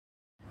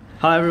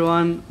Hi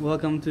everyone,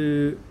 welcome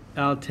to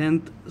our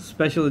 10th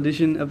special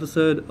edition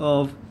episode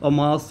of a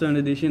milestone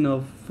edition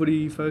of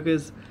Footy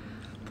Focus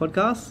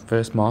podcast.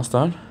 First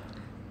milestone?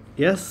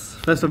 Yes,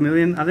 first of a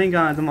million. I think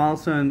it's a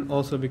milestone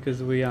also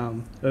because we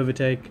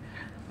overtake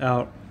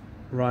our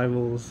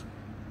rivals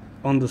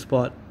on the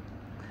spot.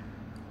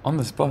 On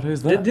the spot?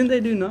 Who's that? Didn't they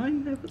do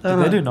 9? Did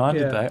they do 9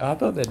 yeah. today? I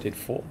thought they did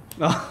 4.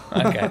 Oh.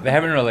 Okay, they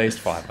haven't released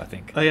 5, I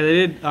think. Oh yeah,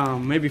 they did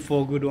maybe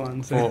 4 good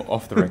ones. 4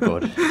 off the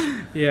record.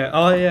 Yeah,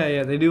 oh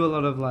yeah. They do a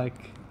lot of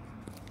like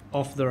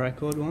off the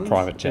record ones.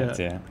 Private chats,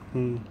 yeah.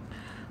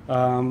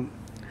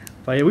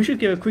 But yeah, we should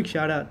give a quick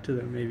shout out to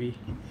them maybe.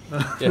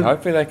 Yeah,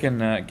 hopefully they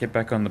can get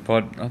back on the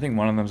pod. I think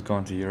one of them's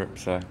gone to Europe,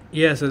 so...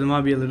 Yeah, so there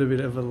might be a little bit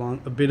of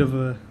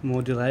a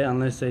more delay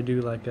unless they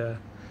do like a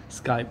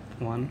Skype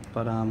one.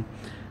 But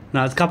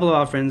no, it's a couple of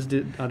our friends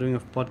are doing a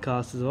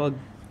podcast as well.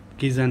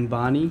 Giz and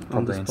Barney Probably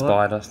on the spot.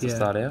 inspired us to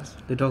start ours.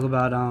 They talk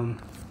about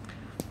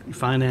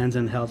finance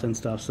and health and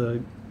stuff,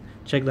 so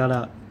check that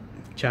out.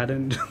 Chad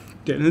and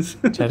Dennis,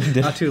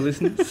 our 2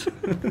 listeners.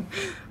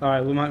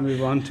 Alright, we might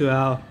move on to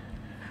our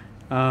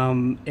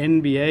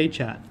NBA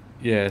chat.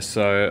 Yeah,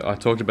 so I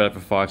talked about it for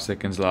 5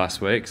 seconds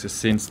last week. So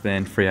since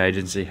then, free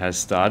agency has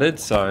started.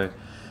 So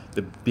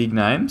the big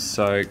names.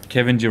 So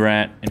Kevin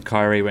Durant and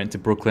Kyrie went to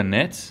Brooklyn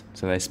Nets.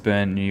 So they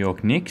spurned New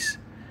York Knicks.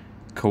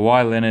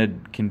 Kawhi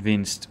Leonard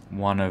convinced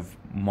one of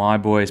my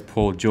boys,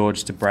 Paul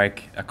George, to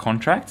break a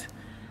contract.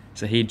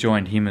 So he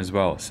joined him as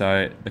well.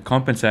 So the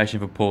compensation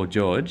for Paul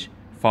George,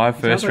 5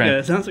 first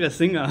round. Sounds like a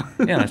singer.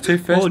 Yeah, no, 2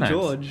 first Paul names.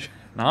 George.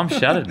 No, I'm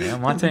shattered now.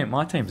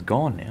 My team's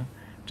gone now.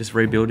 Just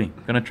rebuilding.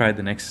 Going to trade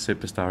the next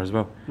superstar as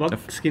well. What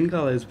skin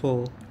color is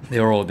Paul?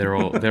 They're all.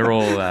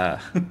 Well,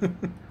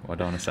 I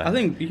don't want to say. I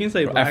think you can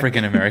say black.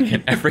 African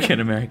American. I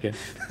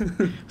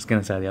was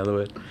going to say the other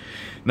word.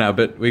 No,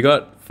 but we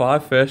got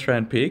 5 first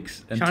round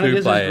picks and China 2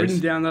 just players. written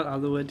down that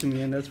other word to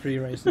me, and that's pretty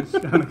racist.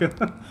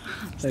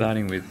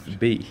 Starting with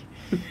B.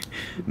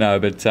 No,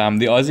 but the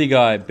Aussie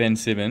guy Ben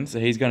Simmons, so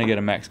he's going to get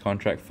a max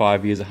contract,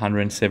 5 years,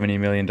 $170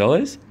 million.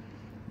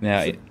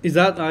 Now, is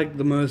that like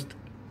the most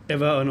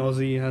ever an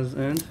Aussie has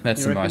earned?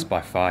 That's the most by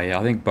far. Yeah,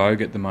 I think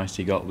Bogut, the most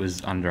he got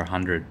was under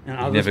 100. And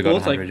he other never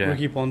sports, got 100. like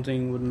Ricky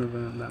Ponting wouldn't have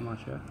earned that much.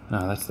 Yeah.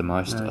 No, that's the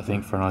most No, I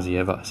think for an Aussie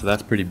ever. So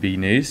that's pretty big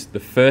news.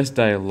 The first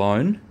day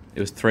alone, it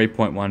was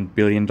 $3.1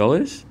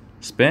 billion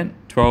spent.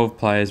 12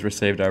 players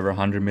received over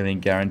 $100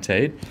 million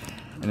guaranteed.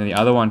 And then the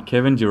other one,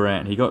 Kevin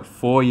Durant, he got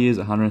 4 years,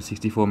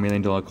 $164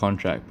 million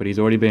contract, but he's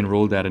already been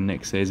ruled out of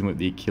next season with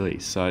the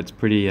Achilles. So it's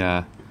pretty,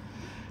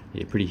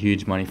 pretty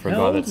huge money for a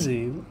guy that's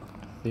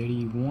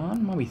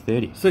 31, might be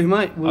 30. So he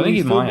might. I think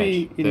he's my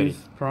age. In his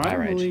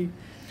prime.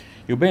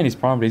 He'll be in his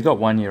prime, but he's got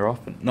 1 year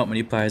off. And not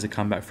many players have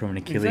come back from an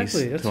Achilles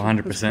to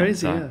 100%. That's crazy,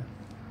 so. yeah.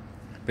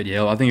 But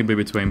yeah, I think it'll be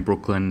between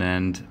Brooklyn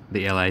and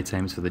the LA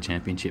teams for the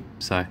championship.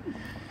 So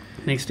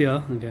Next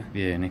year, okay.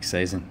 yeah, next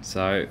season.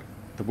 So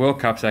the World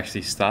Cup's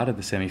actually started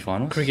the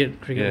semi-finals. Cricket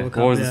Yeah. World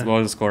Cup. What was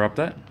the score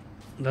update?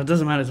 That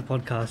doesn't matter. It's a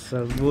podcast,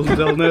 so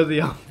they'll know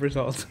the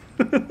results.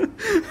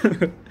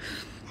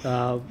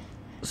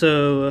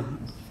 So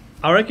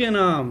I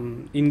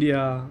reckon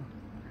India.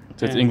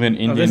 So it's England,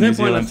 India, there's New no point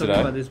Zealand us talking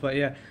today. about this, but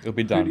yeah. It'll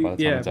be done by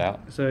the time it's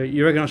out. So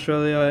you reckon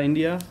Australia,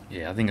 India?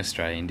 Yeah, I think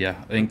Australia, India.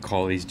 I think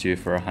Kohli's due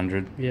for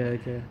 100. Yeah,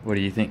 okay. What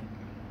do you think?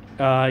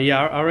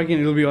 I reckon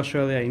it'll be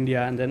Australia,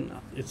 India, and then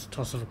it's a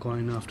toss of a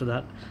coin after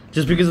that.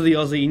 Just because of the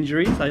Aussie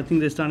injuries, I think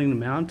they're starting to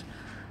mount.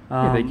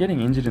 Yeah, they're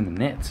getting injured in the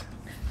nets.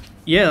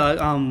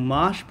 Yeah,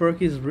 Marsh broke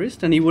his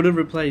wrist, and he would have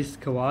replaced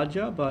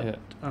Kawaja, but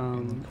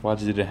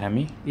Kawaja did a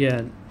hammy.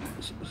 yeah.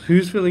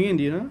 Who's filling in?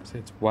 Do you know? So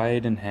it's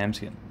Wade and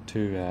Hamskin,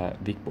 2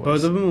 big boys.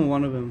 Both of them or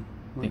one of them?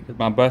 I think,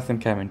 both of them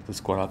came into the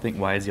squad. I think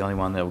Wade's the only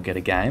one that will get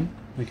a game.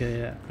 Okay,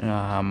 yeah.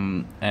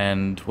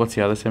 And what's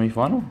the other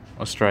semi-final?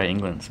 Australia,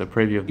 England. So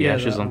preview of the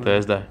Ashes on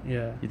Thursday.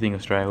 Yeah. You think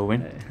Australia will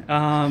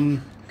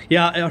win?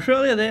 Yeah,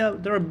 Australia,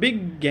 they're a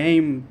big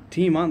game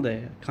team, aren't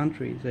they?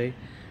 Country. They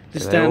So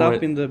stand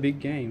up in the big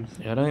games.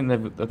 Yeah, I think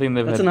they've That's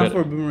had enough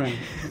for a boomerang.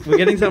 We're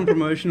getting some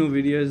promotional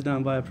videos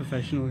done by a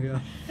professional here.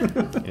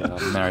 Yeah,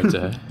 I'm married to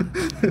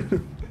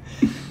her.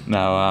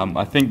 No,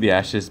 I think the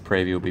Ashes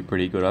preview will be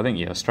pretty good. I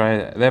think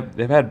Australia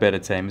they've had better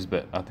teams,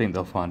 but I think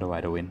they'll find a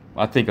way to win.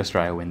 I think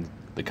Australia wins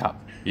the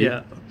cup.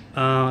 Yeah.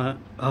 I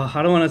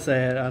don't want to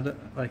say it.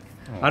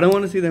 I don't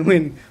want to see them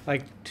win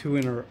like 2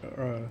 in a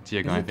row. So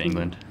you're going for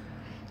England?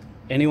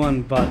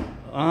 Anyone but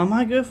I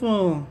might go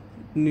for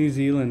New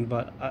Zealand,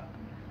 but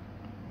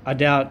I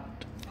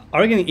doubt. I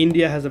reckon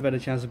India has a better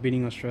chance of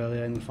beating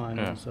Australia in the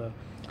final. Yeah. So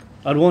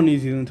I'd want New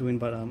Zealand to win,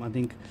 but I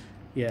think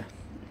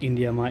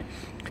India might.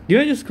 Do you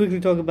want to just quickly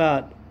talk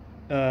about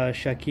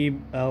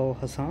Shakib Al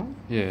Hassan?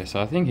 Yeah,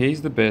 so I think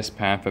he's the best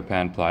pound for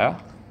pound player.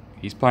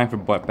 He's playing for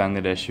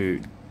Bangladesh,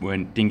 who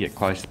didn't get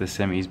close to the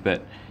semis,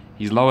 but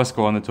his lowest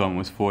score on the tournament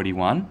was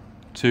 41.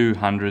 2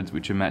 hundreds,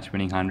 which are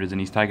match-winning hundreds,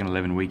 and he's taken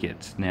 11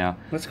 wickets. Now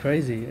that's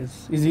crazy.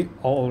 Is he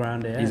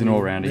all-rounder? He's an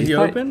all-rounder. Is he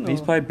open? He's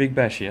played Big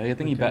Bash here. I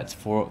think he bats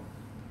for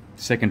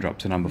second drop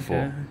to number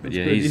 4. But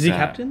yeah, is he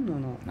captain or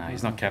not? No,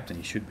 he's not captain.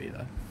 He should be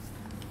though.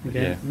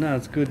 Okay. Yeah. No,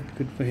 it's good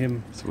for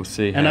him. So we'll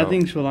see. And I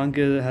think Sri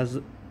Lanka has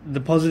the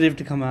positive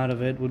to come out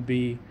of it would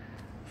be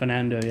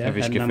Fernando, at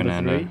Avishka number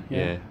Fernando, 3.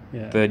 yeah.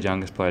 Yeah. Third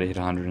youngest player to hit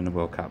 100 in the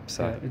World Cup.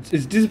 So Yeah,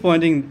 it's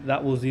disappointing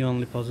that was the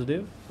only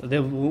positive.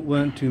 There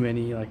weren't too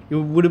many. Like, it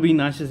would have been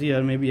nice to see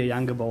maybe a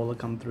younger bowler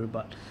come through,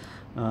 but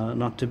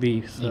not to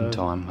be. So, in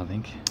time, I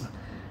think.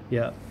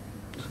 Yeah.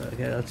 So,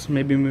 okay, let's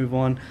maybe move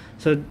on.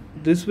 So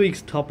this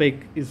week's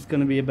topic is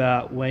going to be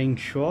about Wayne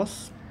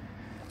Schwass.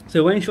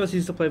 So Wayne Schwass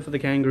used to play for the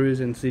Kangaroos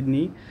in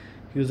Sydney.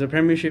 He was a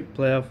premiership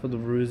player for the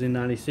Roos in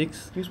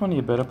 '96. He was one of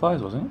your better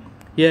players, wasn't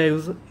Yeah, he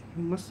was.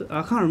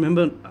 I can't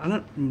remember. I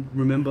don't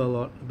remember a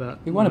lot about.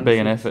 he? He won a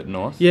BNF at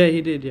North. Yeah,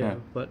 he did. Yeah, Yeah.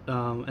 but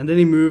and then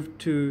he moved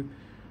to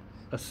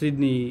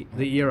Sydney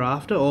the year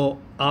after, or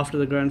after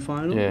the grand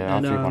final. Yeah,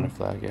 and, after he won a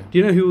flag, yeah. Do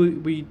you know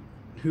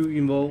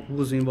who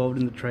was involved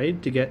in the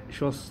trade to get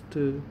Schwass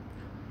to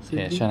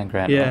Sydney? Yeah, Shannon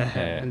Grant. Yeah,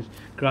 Yeah. and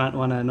Grant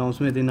won a Norm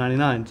Smith in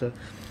 '99. So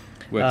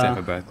Worked out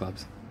for both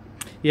clubs.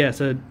 yeah,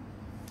 so.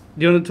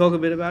 Do you want to talk a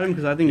bit about him?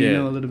 Because I think you Yeah.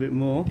 know a little bit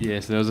more. Yeah,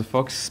 so there was a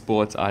Fox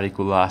Sports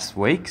article last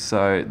week.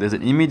 So there's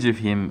an image of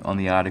him on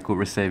the article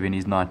receiving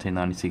his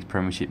 1996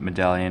 Premiership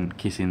medallion,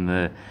 kissing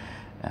the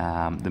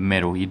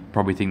medal. You'd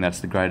probably think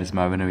that's the greatest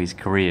moment of his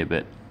career,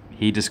 but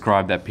he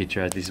described that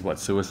picture as this is what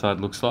suicide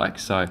looks like.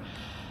 So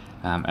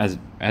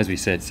as we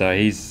said, so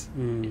he's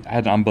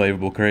had an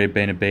unbelievable career,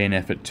 been a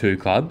BNF at 2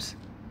 clubs.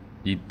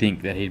 You'd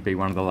think that he'd be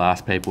one of the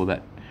last people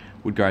that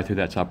would go through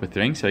that type of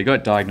thing. So he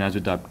got diagnosed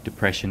with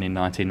depression in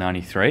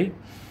 1993.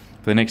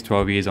 For the next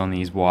 12 years, only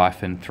his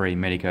wife and 3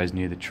 medicos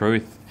knew the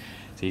truth.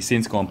 So he's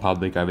since gone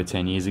public over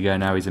 10 years ago.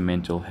 Now he's a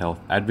mental health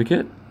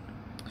advocate.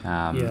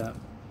 Yeah.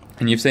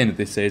 And you've seen it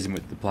this season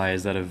with the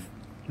players that have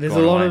There's a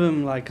gone lot away, of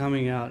them like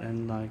coming out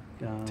and like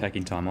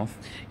taking time off.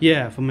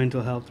 yeah, for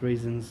mental health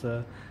reasons.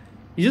 It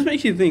just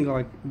makes you think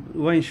like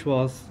Wayne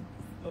Schwass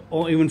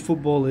or even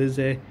footballers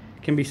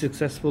can be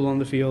successful on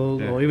the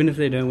field, Yeah. or even if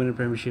they don't win a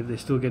premiership, they're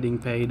still getting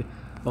paid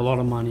a lot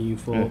of money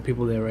for Yeah.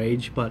 people their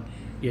age. But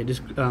yeah,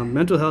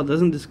 mental health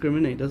doesn't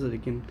discriminate, does it?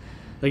 It can,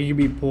 like, you can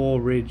be poor,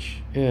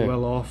 rich, Yeah.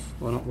 well off,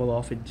 or not well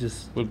off. It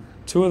just Well,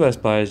 2 of those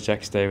players,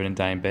 Jack Stephen and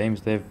Dane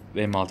Beams, they're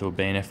multiple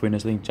BNF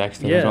winners. I think Jack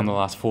Stephen's Yeah. won the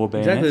last 4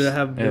 BNFs.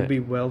 exactly Yeah. they'll be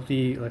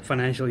wealthy, like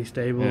financially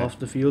stable Yeah. off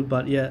the field,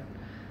 but yeah,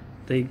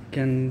 they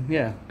can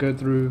go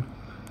through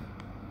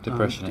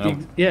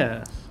depression.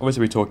 yeah.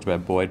 Obviously, we talked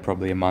about Boyd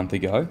probably a month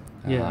ago.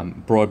 Yeah.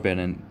 Broadbent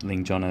and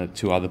Ling John are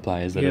 2 other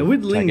players that Yeah, have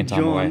with taken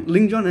time away.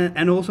 Ling John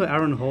and also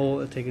Aaron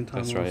Hall are taking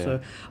time That's off. right, So yeah.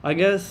 I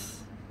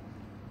guess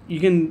you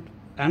can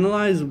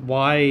analyze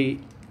why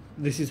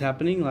this is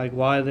happening, like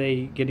why are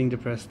they getting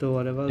depressed or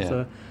whatever.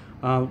 Yeah.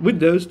 So with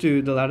those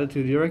two, the latter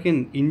two, do you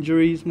reckon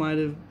injuries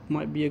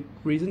might be a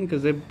reason?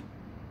 Because they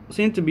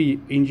seem to be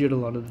injured a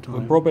lot of the time.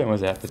 Well, Broadbent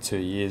was out for 2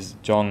 years.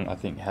 John, I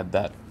think, had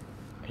that.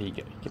 He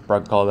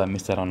broke collar,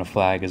 missed out on a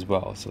flag as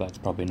well. So that's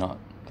probably not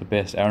the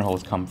best. Aaron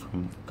Hall's come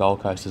from Gold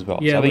Coast as well.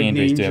 Yeah, so I think with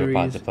injuries the do have a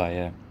part injuries. to play,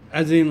 yeah.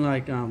 As in,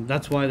 like,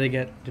 that's why they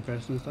get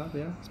depressed and stuff,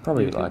 yeah? It's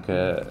probably You think? like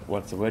a,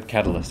 what's the word?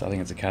 Catalyst. I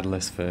think it's a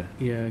catalyst for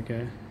Yeah,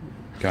 okay.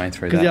 going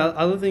through Because that. the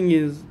other thing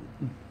is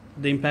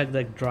the impact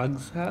that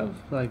drugs have,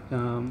 like,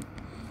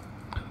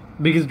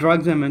 because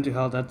drugs and mental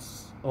health,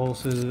 that's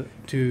also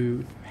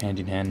to... Hand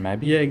in hand,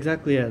 maybe. Yeah,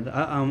 exactly, yeah.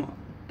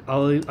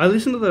 I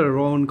listened to the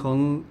Ron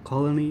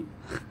Colony,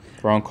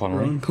 Ron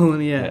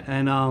Connolly. yeah,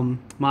 and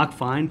Mark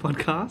Fine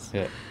podcast.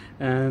 Yeah.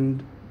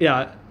 And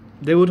yeah,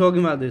 they were talking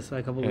about this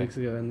a couple of Yeah. weeks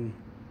ago, and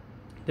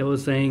they were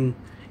saying,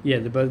 yeah,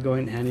 they're both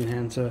going hand in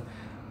hand. So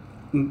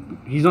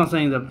he's not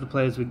saying that the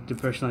players with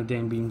depression like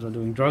Dan Beams are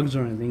doing drugs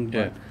or anything,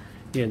 but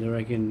yeah, they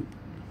reckon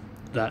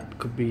that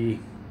could be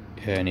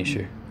Yeah, an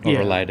issue. Or Yeah.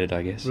 related,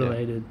 I guess. yeah.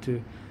 related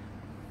to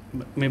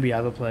maybe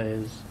other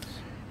players.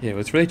 Yeah, well,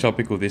 it's really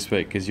topical this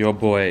week because your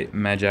boy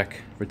Majak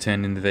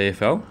returned in the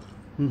VFL.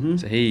 Mm-hmm.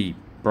 So he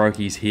broke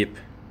his hip,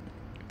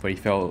 but he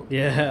fell,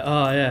 Yeah.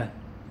 Oh, yeah.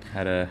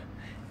 had a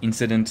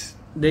incident.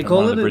 They on call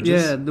one it of the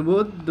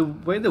bridges. the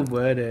way they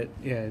word it.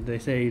 Yeah, they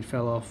say he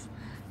fell off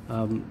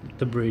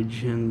the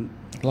bridge and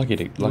Lucky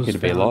to was be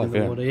found in alive. the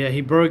Yeah. water. Yeah,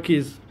 he broke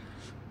his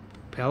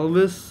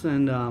pelvis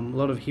and a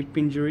lot of hip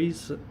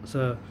injuries.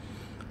 So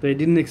they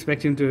didn't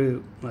expect him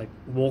to like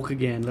walk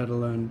again, let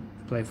alone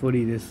play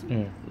footy. This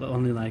Yeah.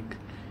 only like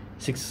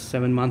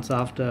 6-7 months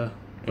after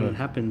when it Yeah.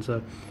 happened.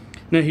 So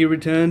no, he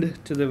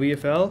returned to the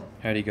VFL.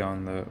 How'd he go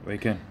on the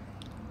weekend?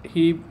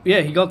 He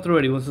got through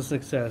it. It was a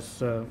success.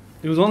 So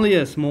it was only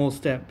a small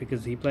step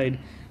because he played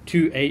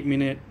 2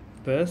 8-minute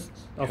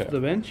bursts off Yeah. the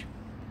bench,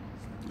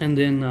 and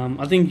then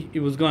I think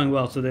it was going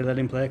well, so they let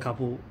him play a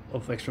couple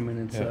of extra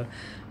minutes. Yeah. So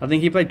I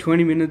think he played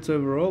 20 minutes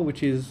overall,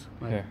 which is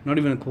like Yeah. not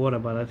even a quarter,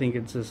 but I think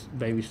it's just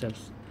baby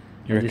steps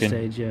You at this reckon?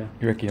 stage. Yeah,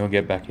 You reckon he'll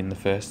get back in the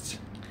first?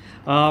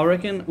 I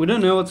reckon we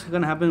don't know what's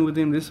going to happen with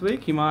him this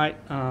week. He might.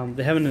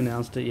 They haven't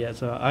announced it yet,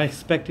 so I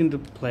expect him to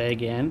play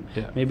again.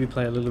 Yeah. Maybe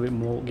play a little bit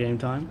more game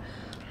time.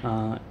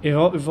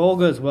 If all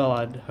goes well,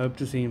 I'd hope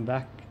to see him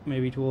back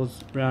maybe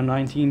towards around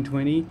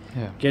 19-20.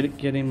 Yeah.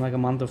 Get him like a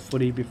month of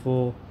footy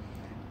before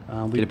we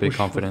Get a bit of push for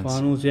confidence.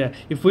 finals. Yeah,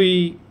 if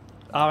we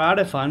are out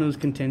of finals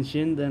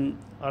contention, then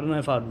I don't know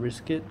if I'd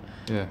risk it.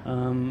 Yeah.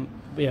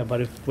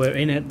 But if we're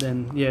in it,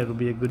 then yeah, it'll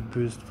be a good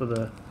boost for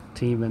the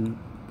team and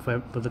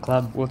for the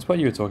club. Well, it's what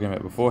you were talking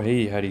about before.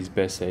 He had his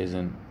best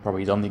season,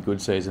 probably his only good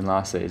season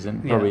last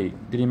season. Probably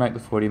did he make the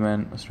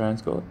 40-man Australian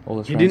squad?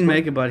 He didn't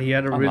make it, but he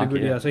had a really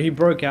good year. So he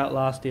broke out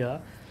last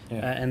year,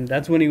 and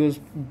that's when he was.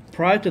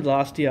 Prior to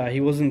last year, he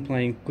wasn't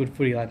playing good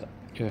footy. Like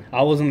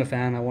I wasn't a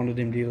fan. I wanted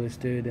him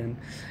delisted, and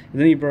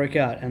then he broke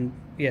out, and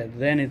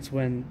then it's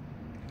when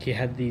he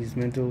had these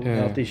mental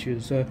health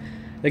issues. So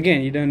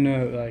again, you don't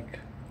know like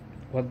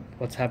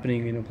what's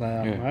happening in a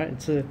player, right?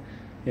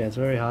 It's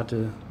very hard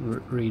to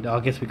read. I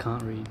guess we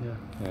can't read.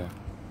 Yeah.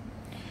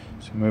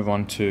 So move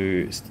on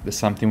to the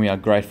something we are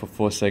grateful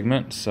for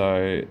segment.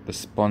 So the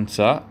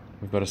sponsor,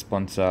 we've got a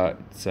sponsor.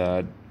 It's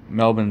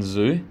Melbourne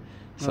Zoo.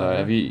 So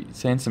have you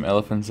seen some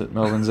elephants at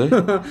Melbourne Zoo?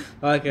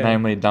 Okay.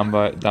 Namely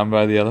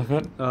Dumbo the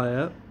elephant. Oh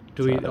yeah.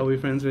 Are we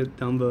friends with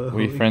Dumbo?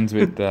 We're friends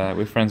with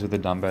the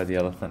Dumbo the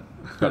elephant.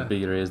 He's got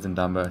bigger ears than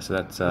Dumbo, so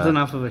that's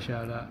enough of a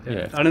shout out.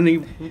 Yeah. I don't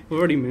think we've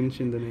already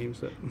mentioned the name,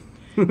 so.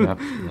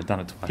 I've done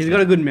it twice. He's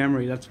got a good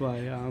memory, that's why.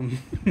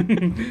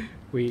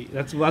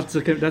 That's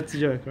a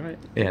joke, right?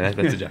 Yeah,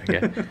 that's a joke.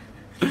 Yeah,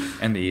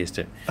 and the ears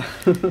too.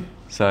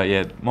 So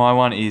yeah, my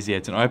one is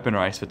it's an open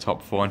race for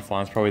top 4 and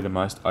 5. It's probably the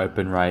most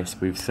open race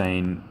we've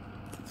seen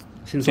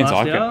since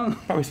last year.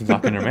 Probably since I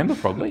can remember.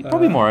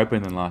 Probably more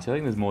open than last year. I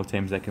think there's more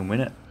teams that can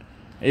win it.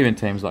 Even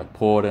teams like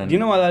Port and. Do you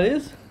know why that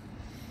is?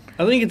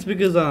 I think it's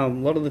because a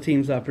lot of the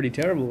teams are pretty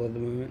terrible at the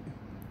moment.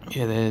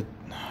 Yeah, they're.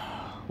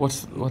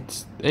 What's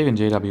even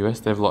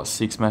GWS? They've lost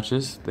 6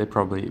 matches. They're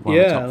probably one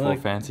of the top 4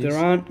 fancies. There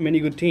aren't many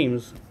good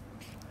teams,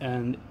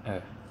 and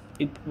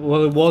it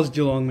was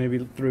Geelong maybe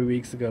 3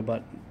 weeks ago,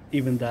 but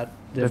even that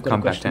they've got come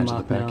a question back down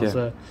mark to the pack, now.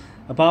 So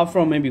apart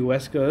from maybe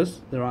West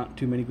Coast, there aren't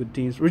too many good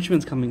teams.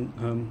 Richmond's coming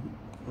home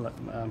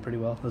pretty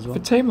well as well.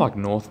 If a team like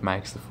North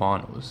makes the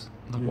finals,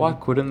 why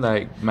couldn't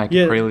they make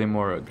a prelim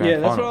or a grand final? Yeah,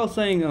 that's what I was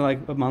saying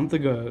like a month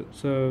ago.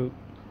 So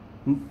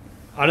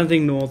I don't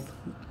think North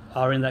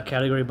are in that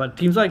category, but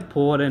teams like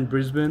Port and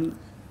Brisbane,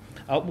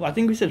 I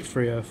think we said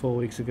 3 or 4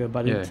 weeks ago,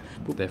 but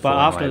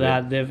after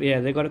that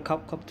they've got a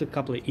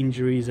couple of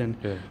injuries, and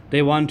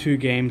they won 2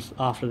 games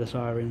after the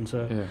siren.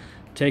 So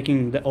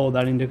taking all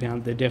that into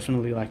account, they're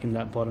definitely like in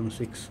that bottom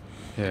 6.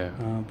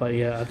 But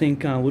I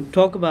think we'll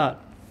talk about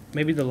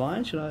maybe the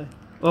Lions. Should I?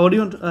 Well, what do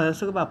you want? Let's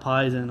talk about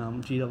Pies and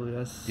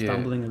GWS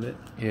stumbling a bit.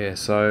 Yeah,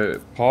 so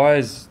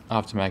Pies,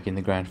 after making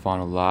the grand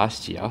final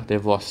last year,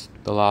 they've lost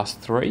the last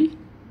 3.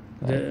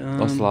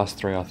 Lost the last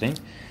 3, I think.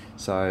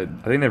 So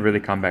I think they've really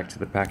come back to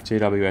the pack.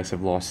 GWS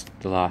have lost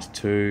the last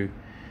 2.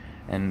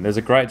 And there's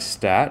a great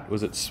stat.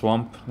 Was it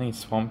Swamp? I think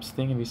it's Swamp's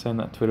thing. Have you seen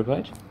that Twitter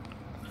page?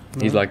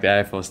 No. He's like the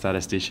AFL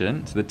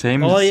statistician. So the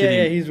team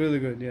he's really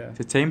good, yeah.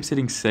 The team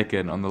sitting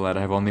second on the ladder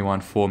have only won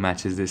 4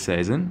 matches this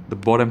season. The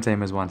bottom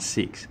team has won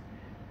 6.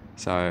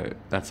 So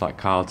that's like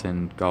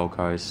Carlton, Gold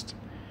Coast,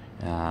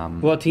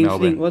 what team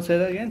Melbourne. sitting? What's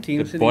that again?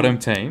 The bottom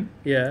team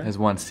has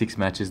won 6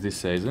 matches this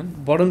season.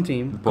 Bottom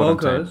team?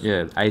 Gold Coast?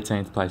 Yeah,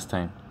 18th place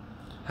team.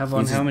 Have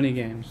won how many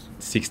games?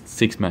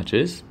 6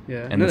 matches.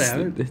 Yeah. And they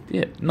haven't.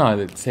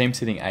 The team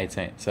sitting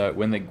 18th. So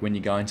when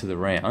you go into the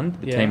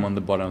round, the team on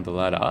the bottom of the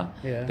ladder,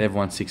 they've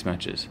won 6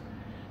 matches.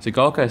 So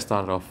Gold Coast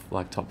started off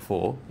like top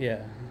 4.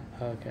 Yeah.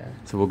 Okay.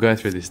 So we'll go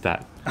through this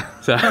stat.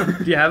 So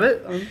do you have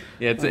it?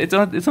 It's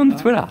on the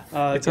Twitter.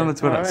 Okay. It's on the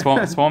Twitter.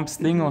 Right. Swamp's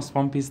thing or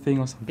Swampy's thing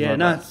or something. Yeah,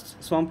 like it's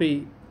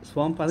Swampy.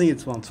 Swamp. I think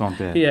it's Swamp. Swamp.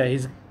 Yeah.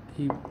 Yeah,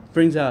 he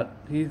brings out.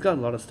 He's got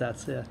a lot of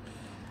stats. Yeah.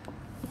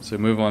 So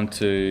move on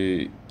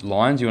to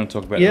Lions. You want to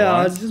talk about? Yeah, the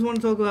Lions? I just want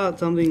to talk about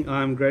something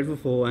I'm grateful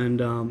for,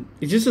 and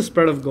it's just a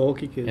spread of goal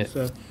kickers. Yeah.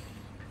 So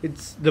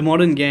it's the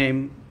modern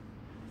game.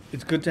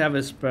 It's good to have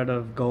a spread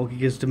of goal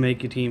kickers to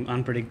make your team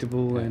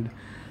unpredictable, and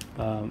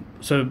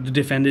so the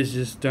defenders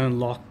just don't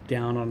lock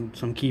down on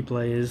some key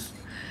players.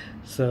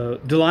 So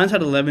the Lions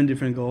had 11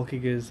 different goal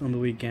kickers on the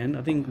weekend.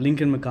 I think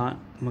Lincoln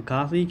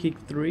McCarthy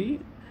kicked 3,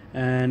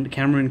 and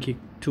Cameron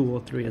kicked 2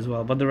 or 3 as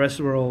well. But the rest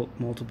were all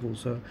multiple.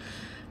 So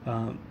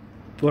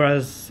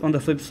whereas on the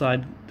flip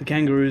side, the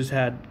Kangaroos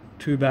had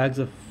 2 bags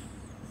of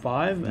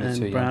 5,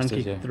 and Brown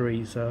kicked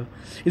 3. So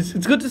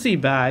it's good to see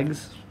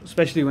bags,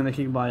 especially when they're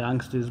kicked by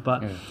youngsters.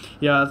 But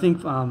I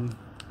think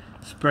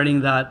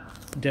spreading that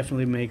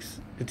definitely makes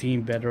the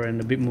team better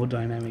and a bit more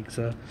dynamic.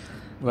 So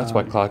that's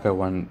why Clarko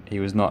won. He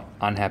was not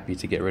unhappy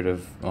to get rid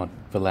of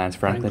for Lance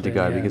Franklin to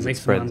go because it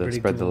spread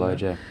the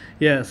load.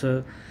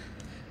 So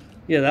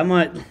that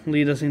might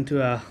lead us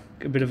into a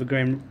bit of a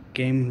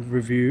game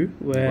review.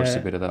 Where watched a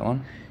bit of that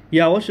one.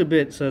 Yeah, I watched a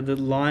bit. So the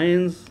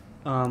Lions,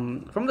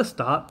 from the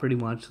start, pretty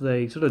much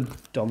they sort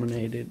of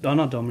dominated.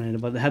 Not dominated,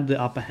 but they had the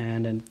upper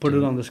hand and put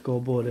it on the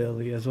scoreboard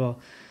early as well.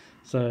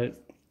 So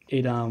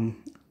it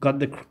got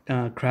the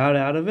crowd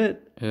out of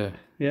it.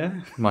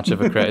 Yeah. Much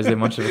of a crowd. Is there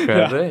much of a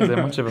crowd there? Is there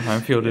much of a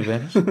home field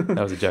advantage? That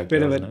was a joke,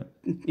 wasn't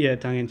it? Yeah,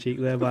 tongue in cheek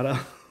there, but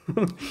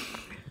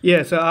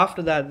so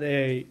after that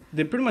they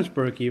pretty much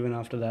broke even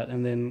after that,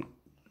 and then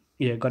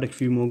got a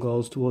few more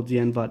goals towards the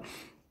end, but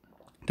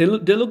they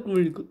look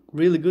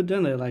really good,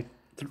 don't they? Like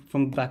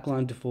from back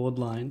line to forward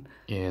line.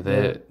 Yeah,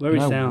 there very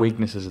no sound.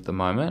 weaknesses at the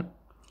moment.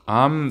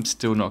 I'm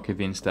still not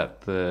convinced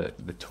that the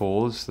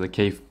tools, the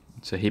key,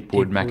 so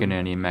Hipwood,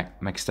 McInerney, and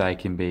McStay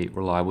can be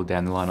reliable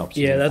down the line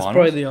options. Yeah, in that's finals.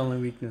 probably the only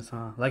weakness,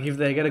 huh? Like if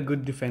they get a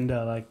good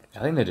defender, like I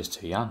think they're just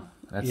too young.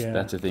 Yeah.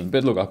 That's the thing.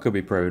 But look, I could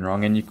be proven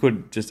wrong, and you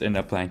could just end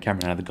up playing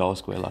Cameron out of the goal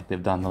square like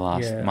they've done the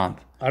last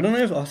month. I don't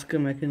know if Oscar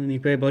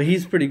McInerney play, but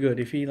he's pretty good.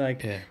 If he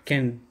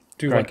can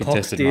do Great what Cox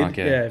contested did, mark,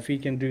 yeah. if he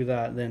can do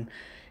that, then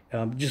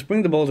just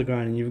bring the ball to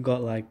ground, and you've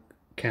got like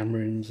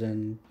Camerons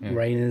and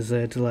Rainers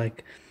there to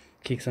like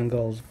kick some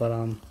goals. But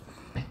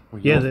the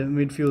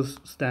midfield's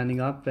standing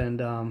up,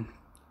 and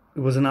it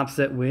was an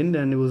upset win,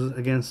 and it was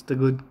against a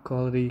good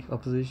quality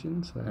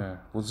opposition. So. Yeah.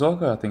 Well,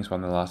 Zorko, I think,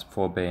 won the last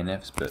 4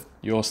 BNFs, but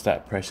your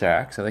stat pressure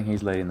acts, I think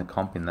he's leading the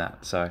comp in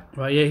that. So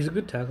right, yeah, he's a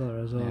good tackler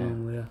as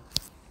well. Yeah.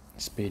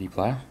 Speedy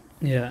player.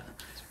 Yeah.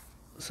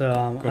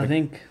 So I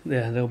think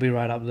they'll be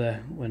right up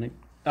there when it.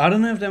 I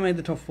don't know if they made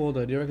the top 4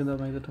 though. Do you reckon they'll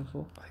make the top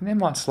 4? I think they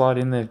might slide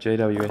in there if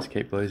GWS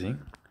keep losing.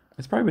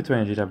 It's probably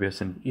between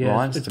GWS and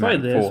Lions it's to probably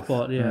make their 4th.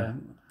 spot. Yeah.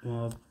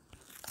 Well,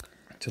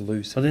 to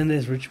lose. but then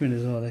there's Richmond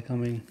as well. They're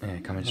coming. Yeah,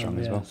 coming strong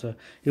as well. So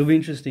it'll be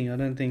interesting. I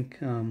don't think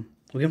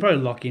we can probably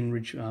lock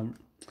in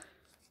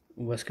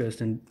West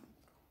Coast and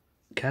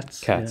Cats.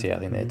 Cats, I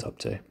think they're top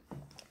 2.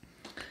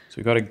 So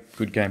we've got a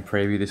good game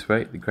preview this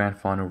week, the grand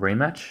final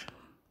rematch.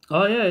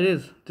 Oh yeah, it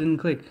is. Didn't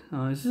click.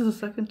 Is this the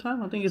second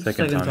time? I think it's the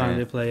second time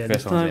they play. First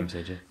this time, one's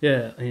MCG.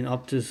 Yeah, in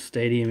Optus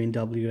Stadium in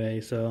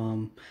WA.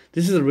 So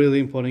this is a really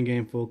important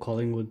game for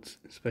Collingwood,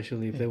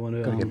 especially if they want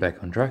to. Got to get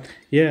back on track.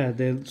 Yeah,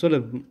 they sort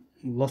of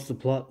lost the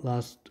plot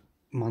last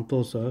month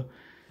or so,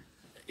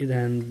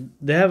 and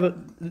they have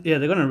they're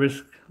going to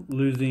risk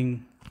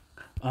losing,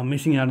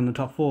 missing out on the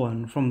top 4,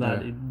 and from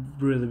that it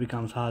really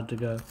becomes hard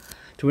to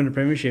win a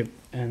premiership.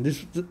 And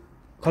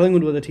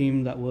Collingwood were the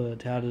team that were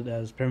touted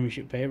as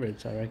premiership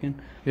favourites, I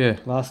reckon. Yeah.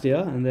 Last year,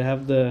 and they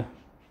have the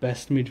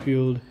best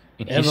midfield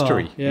in ever.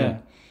 history. Yeah.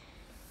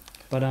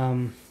 But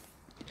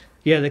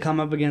they come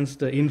up against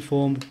the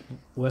informed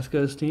West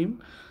Coast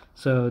team,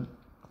 so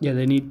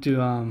they need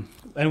to.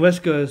 And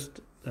West Coast,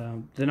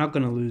 they're not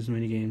going to lose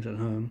many games at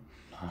home.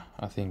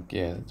 I think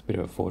it's a bit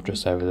of a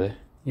fortress over there.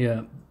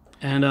 Yeah,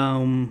 and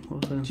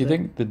do you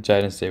think the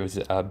Jaden Stevens'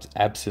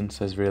 absence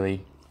has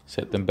really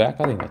set them back?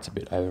 I think that's a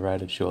bit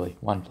overrated, surely.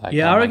 One player.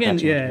 Yeah, I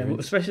reckon.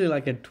 Especially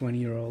like a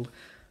 20-year-old.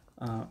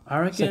 I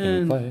reckon.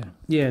 Second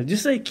player,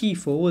 just a key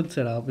forward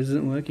setup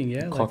isn't working.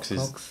 Yeah, Cox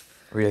is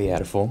really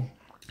out of form.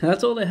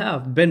 That's all they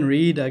have. Ben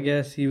Reid, I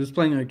guess he was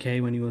playing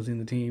okay when he was in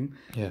the team.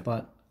 Yeah,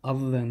 but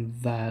other than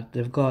that,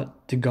 they've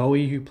got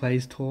Degoe who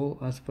plays tall,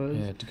 I suppose.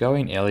 Yeah, Degoe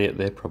and Elliott,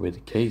 they're probably the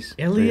keys.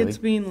 Elliott's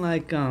been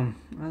like,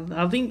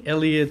 I think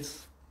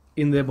Elliott's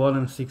in their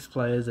bottom 6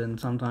 players, and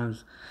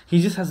sometimes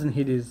he just hasn't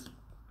hit his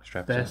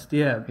best.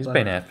 Yeah, he's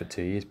been out for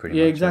 2 years, pretty much.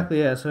 Yeah, exactly.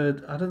 Yeah, so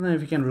I don't know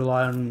if you can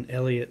rely on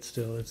Elliott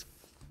still. It's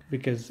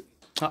because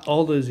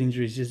all those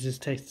injuries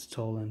just takes its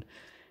toll, and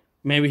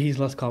maybe he's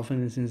lost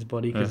confidence in his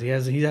body because he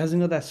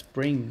hasn't got that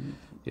spring.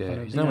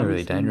 Yeah, he's not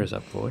really dangerous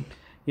up forward.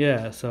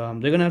 Yeah, so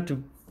they're gonna have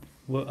to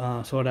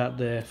sort out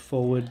their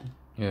forward.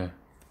 Yeah.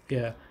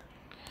 Yeah.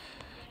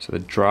 So the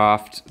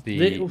draft,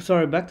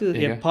 back to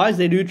the Pies.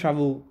 They do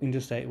travel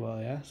interstate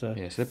well, yeah. So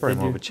they're probably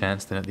more of a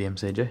chance than at the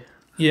MCG.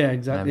 Yeah,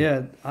 exactly.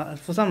 Maybe. Yeah,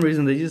 for some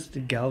reason they just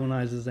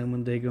galvanizes them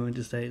when they go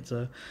interstate.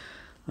 So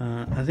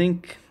I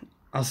think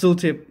I'll still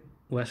tip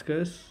West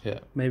Coast. Yeah.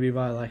 Maybe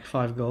by like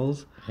 5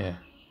 goals. Yeah.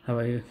 How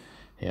about you?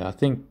 Yeah, I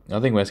think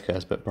West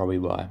Coast, but probably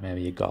by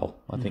maybe a goal.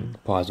 I think the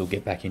Pies will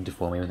get back into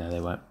form, even though they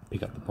won't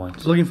pick up the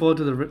points. Looking forward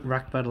to the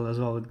rack battle as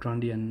well with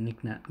Grundy and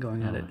Nick Nat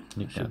going at it.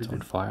 Nick Nat's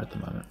on fire at the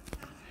moment.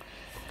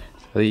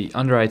 The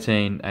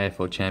under-18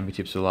 AFL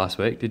Championships were last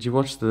week. Did you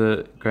watch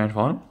the grand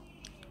final?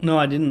 No,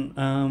 I didn't.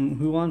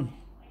 Who won?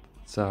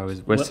 So it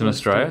was Western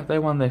Australia. They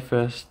won their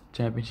first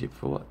championship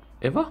for what?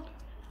 Ever?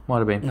 Might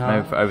have been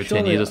maybe for over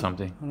 10 years or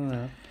something. I don't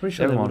know. Pretty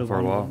sure they won for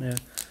a while. Yeah.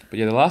 But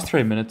the last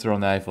 3 minutes are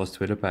on the AFL's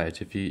Twitter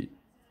page. If you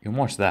can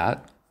watch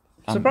that.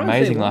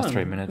 Amazing last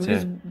 3 minutes,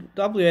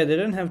 WA, they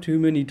don't have too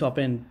many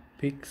top-end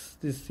picks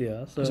this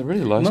year. So it's a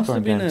really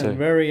low-scoring game too. Must have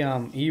been a very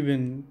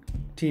even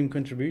team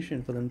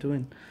contribution for them to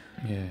win.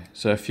 Yeah,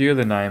 so a few of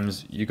the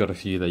names, you got a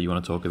few that you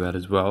want to talk about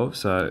as well.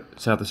 So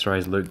South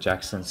Australia's Luke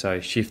Jackson.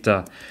 So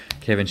shifter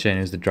Kevin Sheen,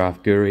 who's the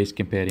draft guru, he's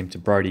compared him to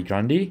Brodie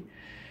Grundy.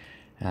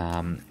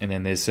 And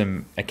then there's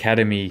some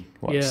academy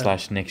 /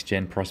 next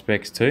gen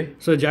prospects too.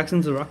 So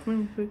Jackson's a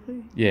ruckman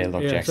quickly? Yeah,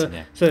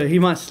 Jackson. So he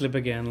might slip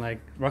again. Like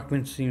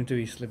ruckmen seem to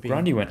be slipping.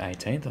 Grundy went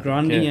 18th.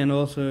 Grundy and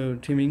also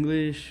Tim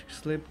English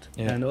slipped,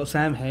 and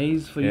Sam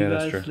Hayes for you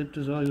guys slipped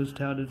as well. He was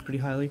touted pretty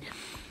highly.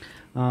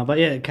 But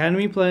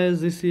academy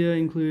players this year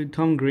include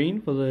Tom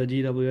Green for the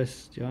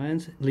GWS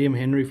Giants, Liam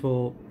Henry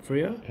for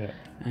Freo,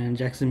 and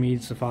Jackson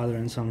Meads, the father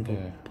and son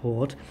for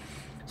Port.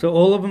 So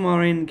all of them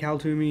are in Cal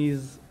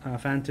Toomey's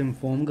Phantom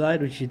Form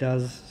Guide, which he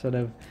does sort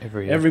of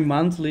every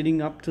month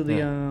leading up to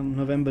the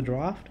November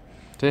draft.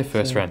 They're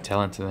first round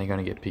talents, and they're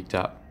going to get picked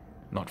up,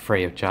 not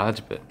free of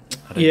charge, but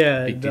At a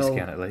Yeah, big they'll-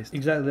 discount at least.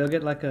 Exactly, they'll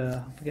get like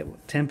a, I forget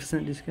what,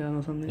 10% discount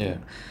or something. Yeah.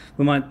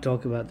 We might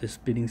talk about this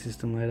bidding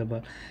system later,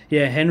 but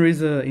yeah,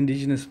 Henry's a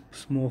indigenous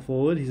small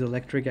forward. He's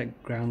electric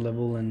at ground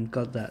level and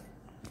got that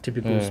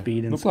typical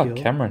speed and Looked skill. like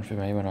Cameron for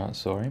me when I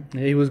saw him.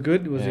 Yeah, he was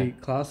good. Was Yeah. he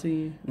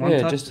classy?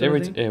 Just sort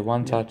of thing?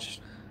 one Yeah.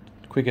 touch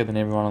quicker than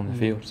everyone on the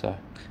field. So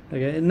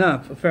Okay, no,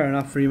 fair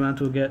enough.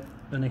 Fremantle will get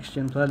the next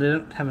gen player.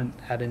 They haven't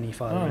had any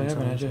five.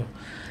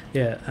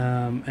 Yeah,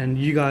 and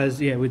you guys,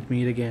 with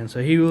Mead again.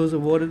 So he was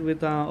awarded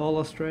with All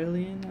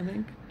Australian, I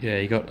think. Yeah,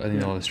 he got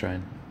an All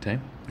Australian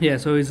team. Yeah,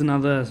 so he's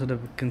another sort of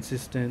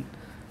consistent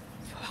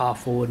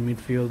half forward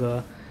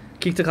midfielder.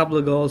 Kicked a couple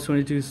of goals,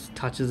 22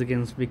 touches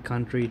against Big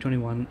Country,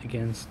 21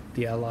 against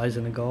the Allies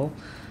and a goal.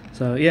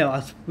 So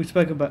yeah, we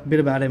spoke a bit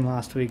about him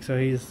last week. So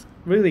he's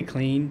really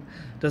clean,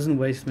 doesn't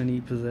waste many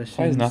possessions.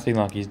 Plays nothing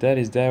like his dad.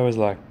 His dad was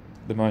like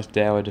the most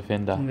dour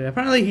defender. Yeah,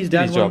 apparently his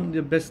dad his won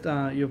your best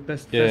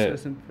first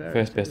best and fairest.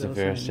 First best and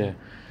fairest, yeah.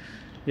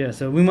 Yeah,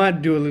 so we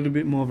might do a little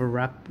bit more of a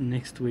wrap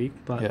next week,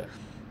 but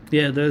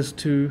yeah, those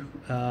two,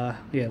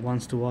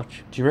 ones to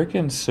watch. Do you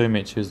reckon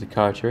Sumich, who's the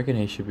coach, you reckon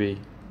he should be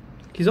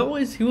He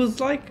was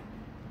like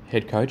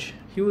head coach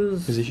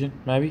position,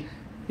 maybe?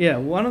 Yeah,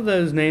 one of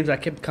those names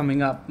that kept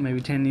coming up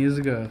maybe 10 years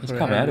ago. He's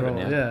come out of it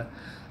now. Yeah.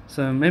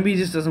 So maybe he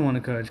just doesn't want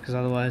to coach because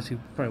otherwise he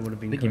probably would have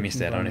been. I think he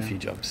missed out on a few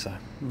jobs. So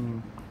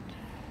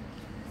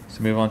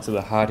move on to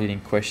the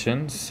hard-hitting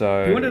questions.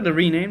 So you wanted to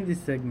rename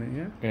this segment,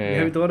 yeah? You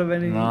haven't thought of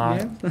any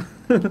names?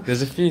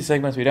 There's a few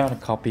segments we don't want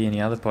to copy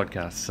any other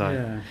podcasts. So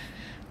yeah.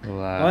 We'll,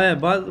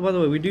 By the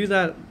way, we do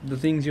that. The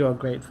things you are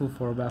grateful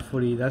for about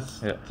footy.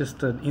 That's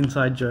just an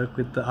inside joke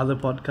with the other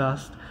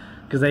podcast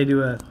because they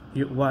do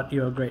what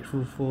you are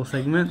grateful for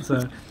segment.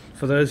 So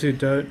for those who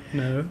don't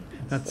know,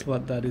 that's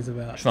what that is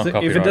about. It's not so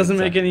copyrighted,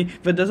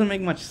 if it doesn't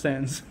make much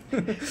sense,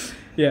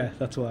 yeah,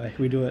 that's why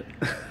we do it.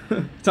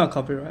 It's not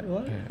copyright,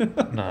 what? Yeah.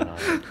 No.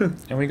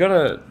 And we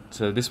got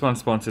so this one's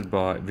sponsored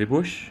by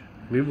Vibush.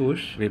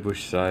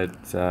 So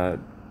it's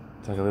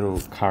like a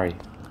little curry.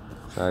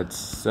 So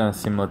it's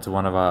similar to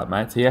one of our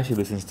mates. He actually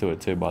listens to it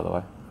too, by the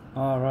way.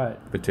 All right.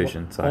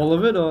 Petition. So all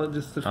of it or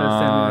just the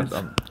first 10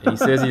 minutes? He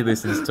says he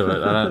listens to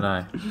it. I don't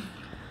know.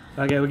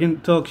 Okay, we can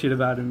talk shit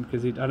about him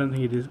because I don't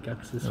think he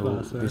gets this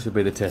far. So. This will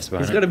be the test,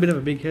 won't He's got a bit of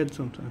a big head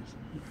sometimes.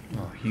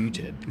 Oh, huge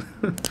head.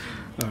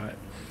 All right.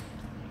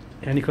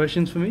 Any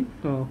questions for me?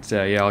 Or?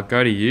 So yeah, I'll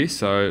go to you.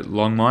 So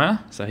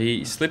Longmire. So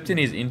he slipped in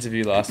his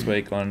interview last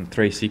week on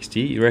 360.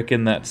 You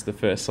reckon that's the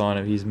first sign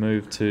of his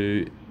move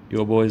to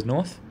your boys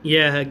North?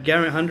 Yeah,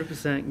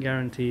 100%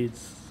 guaranteed.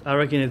 I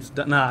reckon it's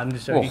done. Nah, I'm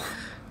just joking.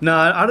 No,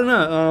 I don't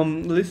know.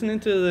 Listening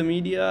to the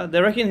media, they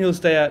reckon he'll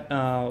stay at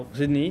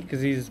Sydney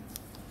because his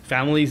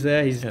family's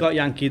there. He's got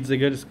young kids. They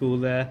go to school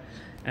there,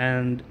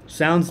 and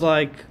sounds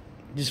like,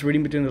 just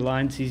reading between the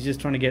lines, he's just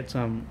trying to get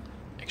some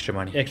extra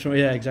money.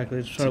 Yeah,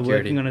 exactly. Just trying to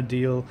working on a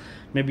deal,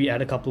 maybe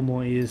add a couple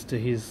more years to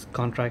his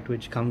contract,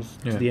 which comes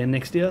to the end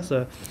next year.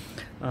 So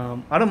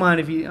I don't mind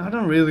I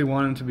don't really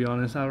want him, to be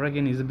honest. I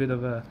reckon he's a bit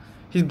of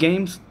his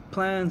game's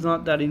plan's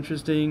not that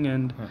interesting,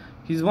 and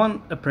he's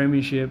won a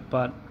premiership,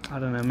 but I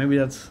don't know, maybe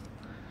that's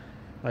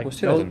like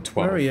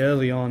 2012. very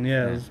early on,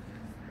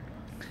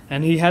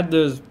 and he had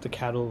the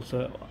cattle,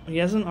 so he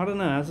hasn't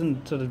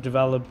sort of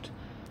developed.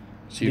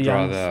 So you'd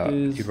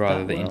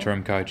rather the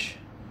interim coach,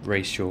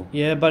 Reece Shaw.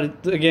 Yeah,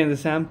 but again, the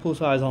sample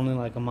size is only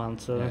like a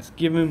month, so let's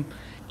give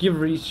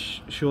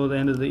Reece Shaw the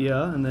end of the year,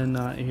 and then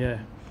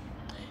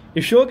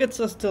if Shaw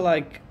gets us to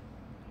like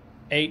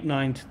 8th,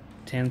 9th,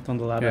 10th on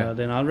the ladder,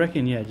 then I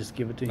reckon just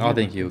give it to him. I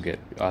think you'll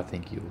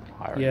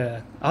hire him.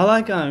 Yeah, I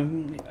like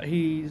him.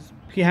 He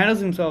handles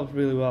himself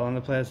really well, and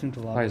the players seem to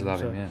love him. Players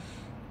love him, yeah.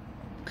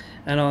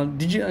 And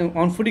did you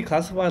on Footy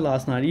Classified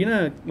last night? You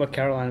know what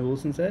Caroline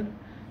Wilson said?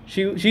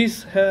 She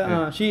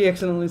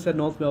accidentally said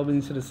North Melbourne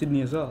instead of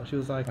Sydney as well. She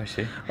was like,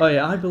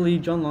 I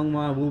believe John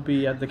Longmire will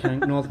be at the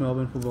North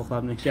Melbourne Football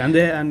Club next year. And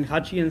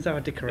Hutchie and stuff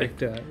had to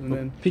correct her. And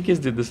then Pickers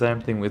did the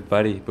same thing with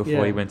Buddy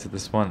before he went to the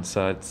Swans,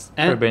 so it's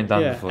probably been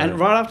done before. And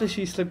right after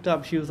she slipped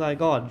up, she was like,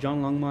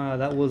 John Longmire,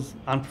 that was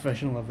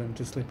unprofessional of him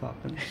to slip up.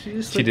 And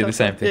she did the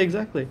same thing. Yeah,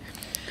 exactly.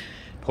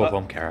 Poor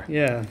Vom Cara.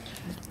 Yeah.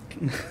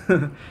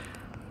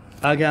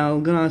 Okay,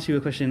 I'm going to ask you a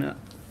question.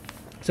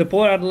 So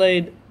Port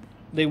Adelaide,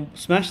 they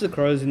smashed the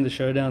Crows in the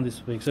showdown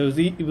this week. So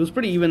it was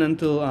pretty even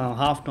until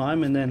half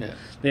time, and then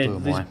they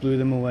just blew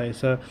them away.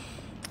 So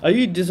are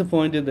you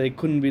disappointed they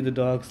couldn't be the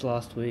Dogs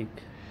last week?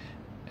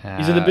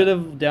 Is it a bit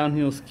of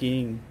downhill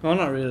skiing? Well,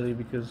 not really,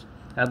 because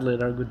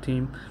Adelaide are a good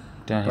team.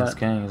 Downhill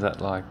skiing, is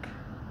that like...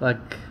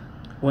 Like,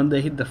 when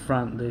they hit the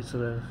front, they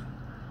sort of...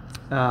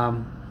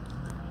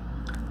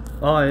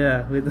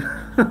 with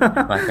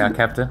like our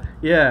captain?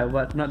 Yeah,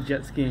 but not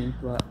jet skiing,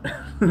 but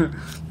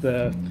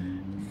the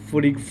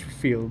footy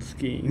field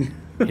skiing.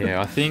 Yeah,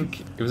 I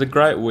think it was a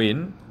great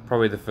win.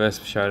 Probably the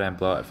first showdown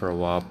blowout for a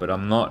while, but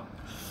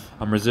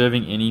I'm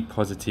reserving any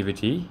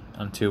positivity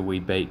until we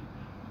beat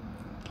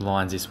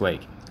Lions this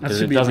week. Because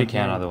it doesn't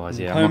count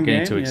otherwise, I'm not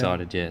getting too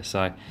excited,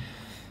 So,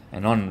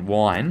 and on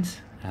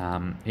Wines,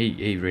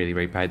 He really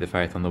repaid the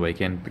faith on the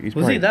weekend.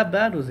 Was he that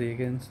bad? Was he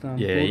against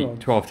yeah, Bulldogs?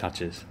 12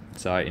 touches.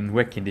 So in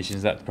wet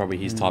conditions, that's probably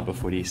his type of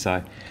footy.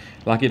 So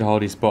lucky to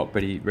hold his spot,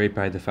 but he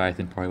repaid the faith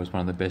and probably was one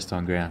of the best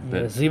on ground.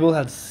 Yeah, But Zeeble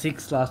had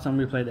 6 last time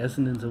we played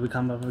Essendon, so we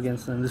come up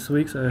against them this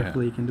week, so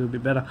hopefully he can do a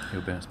bit better.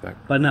 he'll bounce back.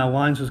 But no,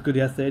 Wines was good.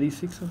 He had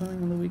 36 or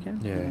something on the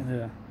weekend.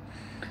 Yeah.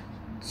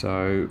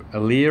 So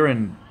Allir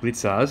and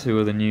Blicvas, who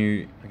are the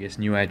new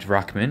age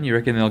ruckmen, you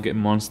reckon they'll get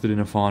monstered in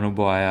a final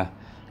by a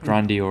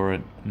Grundy or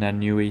a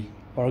Nanui?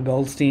 Or a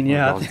Goldstein,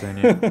 yeah.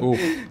 Ooh.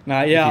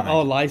 Nah, yeah.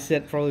 Oh,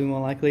 Lyset probably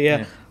more likely.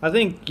 Yeah. I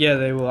think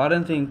they will. I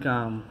don't think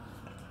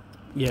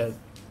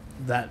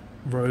that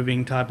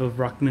roving type of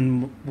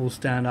ruckman will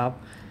stand up.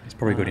 It's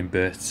probably good in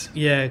bursts.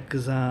 Yeah,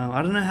 because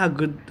I don't know how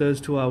good those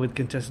two are with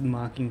contested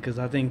marking. Because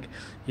I think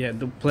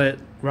the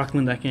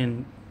ruckman that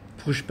can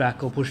push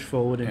back or push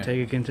forward and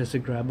take a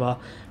contested grab are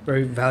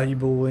very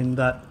valuable in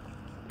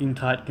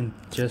tight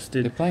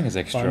congested. They're playing as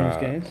extra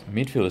games.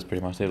 midfielders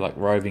pretty much. They're like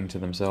roving to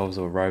themselves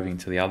or roving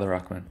to the other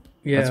ruckman.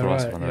 Yeah, that's what I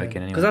saw on the weekend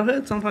anyway. Because I've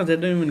heard sometimes they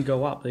don't even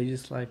go up. They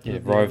just rove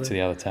to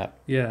the other tap.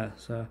 Yeah,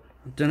 so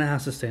I don't know how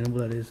sustainable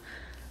that is.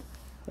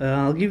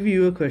 I'll give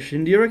you a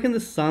question. Do you reckon the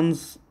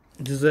Suns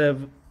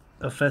deserve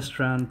a first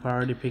round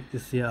priority pick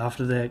this year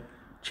after their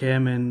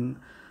chairman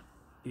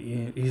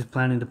he's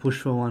planning to push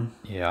for one?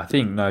 Yeah, I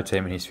think no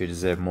team in history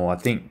deserve more. I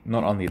think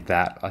not only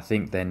that, I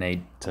think they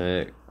need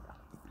to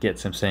get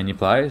some senior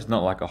players,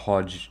 not like a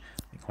Hodge.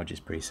 I think Hodge is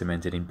pretty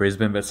cemented in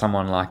Brisbane, but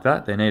someone like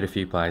that. They need a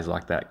few players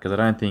like that because I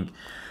don't think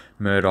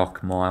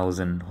Murdoch, Miles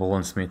and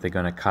Hall & Smith are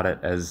going to cut it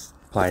as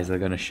players that are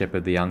going to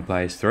shepherd the young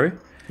players through.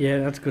 Yeah,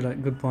 that's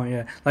good point,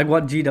 yeah. Like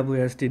what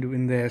GWS did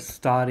in their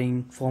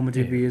starting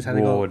formative years.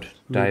 Ward,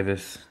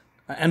 Davis.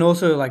 And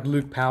also like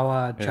Luke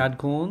Power, Chad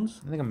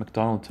Corns. I think a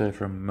McDonald too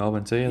from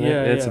Melbourne too. They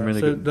Yeah, had some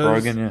really good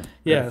Brogan,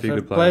 Yeah, a few so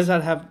good players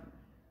that have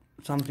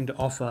something to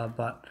offer,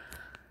 but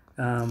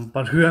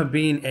who have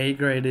been A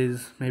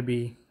graders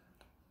maybe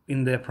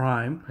in their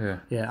prime.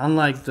 Yeah.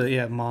 Unlike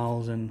the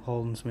Miles and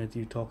Holden Smith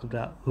you talked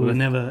about, who were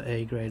never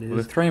A graders.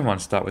 Well, the 3-1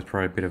 start was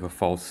probably a bit of a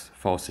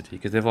falsity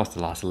because they've lost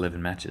the last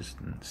 11 matches.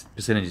 And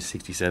percentage is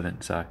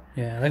 67. So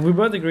like we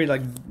both agree,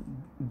 like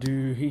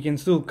he can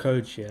still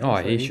coach. Yeah. Oh,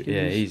 so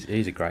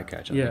he's a great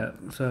coach. I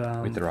think,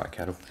 so with the right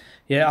cattle.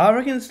 Yeah, I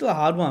reckon it's still a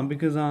hard one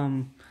because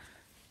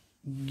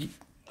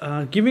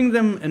giving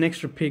them an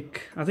extra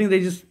pick, I think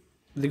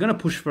they're gonna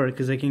push for it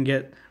because they can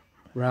get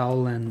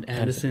Raul and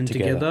Anderson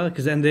together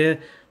because then they're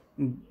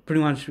pretty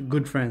much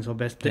good friends or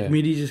best. The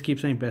media just keep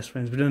saying best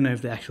friends. We don't know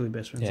if they're actually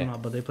best friends or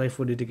not, but they play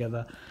footy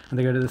together and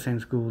they go to the same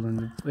school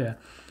and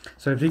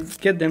So if you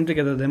get them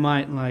together, they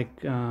might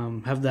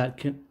have that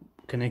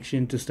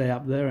connection to stay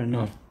up there and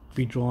not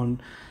be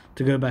drawn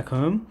to go back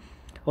home.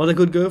 Or they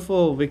could go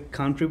for Vic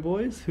Country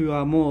Boys, who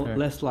are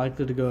less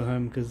likely to go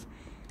home because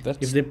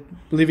if they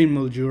live in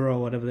Mildura or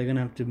whatever, they're gonna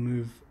have to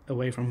move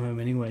away from home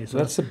anyway. So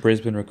that's the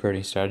Brisbane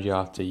recruiting strategy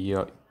after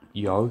Yo.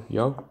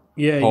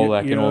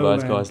 Polak and all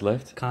those guys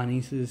left.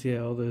 Carnices,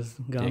 all those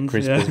guns.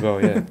 Crisp as well,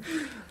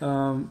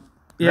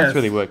 That's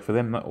really worked for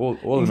them. All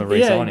of them are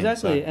resigning. Yeah,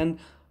 exactly. So. And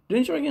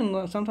don't you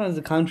reckon sometimes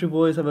the country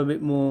boys have a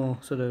bit more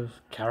sort of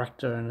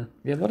character and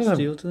a lot of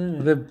steel to them?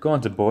 Yeah. They've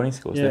gone to boarding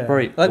schools. They've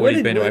probably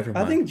already been away from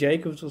home. I think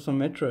Jacobs was from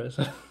Metro.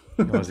 So.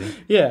 Was he?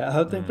 Yeah,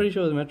 I'm pretty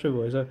sure it was Metro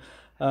boys.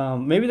 So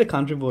maybe the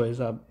country boys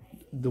are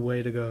the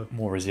way to go.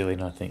 More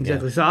resilient, I think.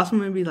 Exactly. So ask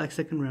them maybe like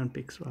second round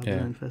picks rather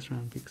than first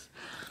round picks.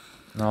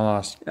 I'll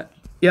ask.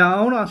 Yeah,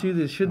 I want to ask you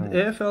this. Should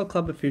AFL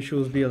club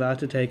officials be allowed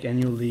to take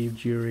annual leave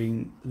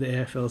during the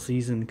AFL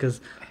season? Because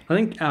I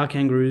think our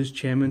Kangaroos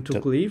chairman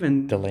took leave.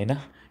 And Delina?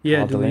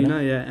 Yeah,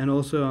 Delina, yeah. And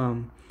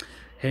also,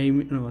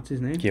 what's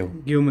his name?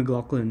 Gil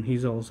McLaughlin.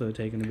 He's also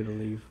taken a bit of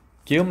leave.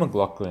 Gil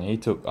McLaughlin, he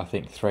took, I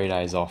think, 3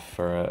 days off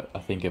for, a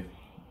 50th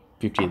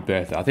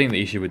birthday. I think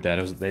the issue with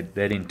that was they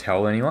didn't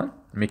tell anyone.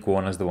 Mick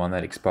Warner's the one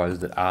that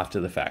exposed it after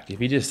the fact. If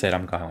he just said,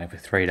 I'm going away for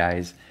 3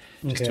 days...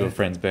 Just to a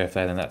friend's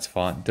birthday, then that's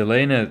fine.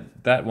 Delina,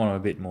 that one I'm a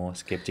bit more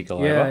sceptical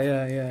over.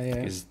 Yeah.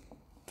 Is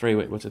 3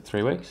 weeks? What's it?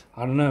 3 weeks?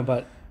 I don't know,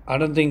 but I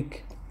don't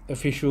think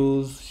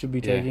officials should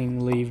be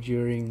taking leave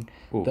during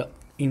the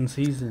in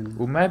season.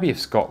 Well, maybe if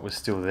Scott was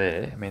still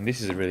there. I mean,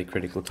 this is a really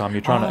critical time.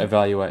 You're trying to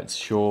evaluate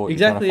Shaw.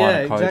 Exactly. You're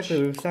trying to find a coach.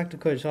 Exactly. We've sacked a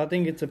coach, so I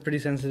think it's a pretty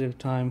sensitive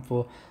time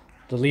for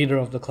the leader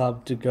of the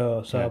club to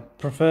go. So I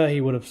prefer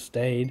he would have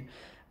stayed,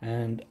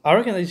 and I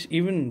reckon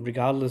even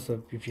regardless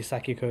of if you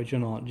sack your coach or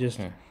not, just.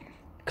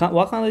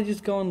 Why can't they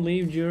just go and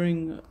leave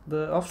during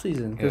the off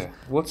season?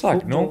 What's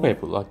like normal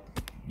people like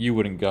you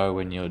wouldn't go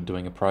when you're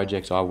doing a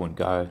project. I wouldn't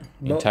go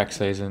in tax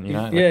season. You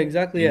know. Yeah,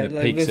 exactly. Yeah,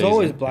 like, there's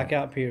always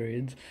blackout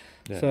periods.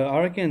 Yeah. So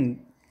I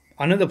reckon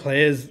I know the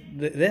players.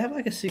 They have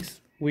like a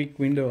 6-week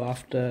window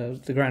after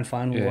the grand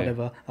final or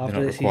whatever. After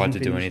they're not required to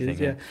do anything.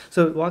 Yeah.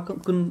 So why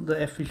couldn't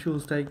the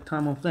officials take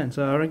time off then?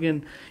 So I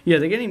reckon they're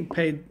getting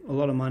paid a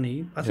lot of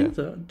money. I think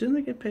so. Didn't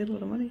they get paid a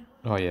lot of money?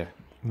 Oh yeah.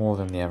 More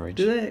than the average.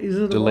 Do they? Is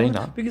it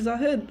Delina? Because I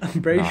heard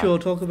Brayshaw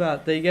talk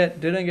about they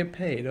don't get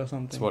paid or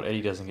something. It's what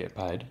Eddie doesn't get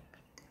paid.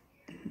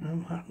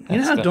 You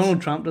know how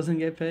Donald Trump doesn't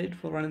get paid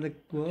for running the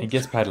world? He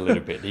gets paid a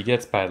little bit. He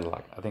gets paid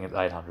like, I think it's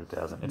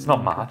 800,000. It's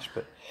not much,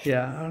 but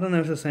yeah, I don't know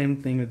if it's the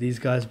same thing with these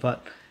guys,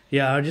 but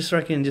yeah, I just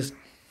reckon just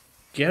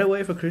get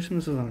away for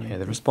Christmas or something. yeah,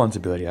 the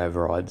responsibility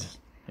overrides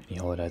any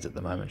holidays at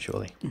the moment,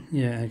 surely.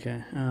 Yeah,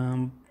 okay.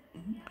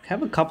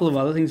 Have a couple of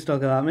other things to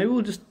talk about. Maybe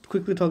we'll just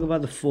quickly talk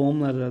about the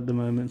form ladder at the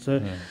moment.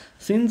 So,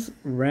 since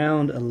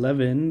round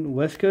 11,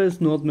 West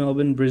Coast, North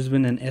Melbourne,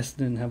 Brisbane, and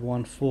Essendon have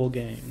won 4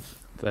 games.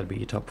 That'd be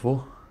your top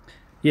 4.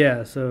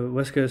 Yeah, so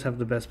West Coast have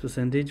the best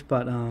percentage,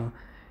 but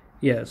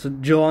yeah, so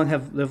Geelong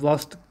they've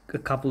lost a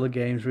couple of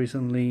games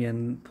recently,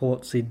 and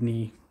Port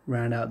Sydney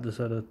round out the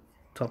sort of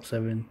top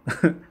 7,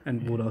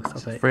 and Bulldogs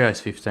top 8.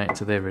 Freo's 15th,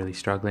 so they're really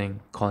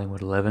struggling.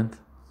 Collingwood 11th.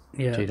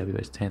 Yeah.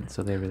 GWS 10th,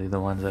 so they're really the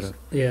ones that are...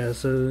 Yeah,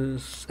 so...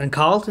 And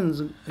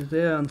Carlton's,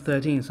 they're on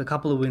 13th, so a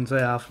couple of wins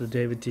there after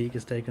David Teague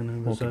has taken over.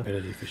 More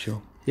competitive for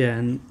sure. Yeah,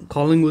 and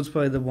Collingwood's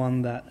probably the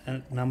one that,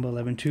 at number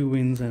 11, 2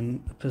 wins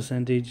and a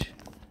percentage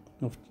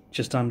of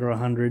just under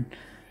 100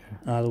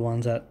 are the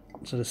ones that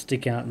sort of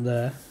stick out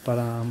there. But,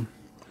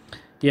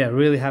 yeah,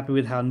 really happy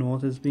with how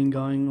North has been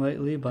going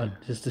lately, but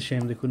just a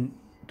shame they couldn't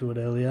do it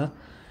earlier.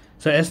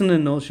 So Essendon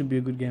and North should be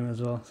a good game as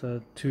well.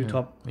 So 2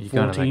 top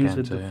 4 teams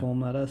with the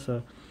form ladder,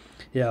 so...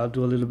 Yeah, I'll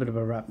do a little bit of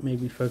a wrap,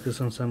 maybe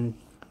focus on some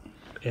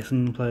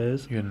Essendon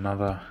players. You got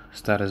another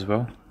stat as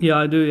well? Yeah,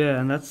 I do, yeah,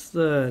 and that's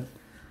the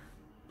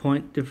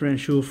point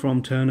differential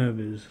from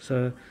turnovers.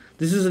 So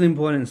this is an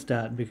important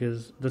stat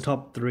because the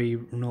top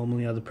 3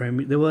 normally are the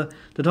premier.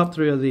 The top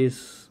 3 of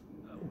these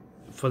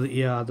for the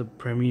year are the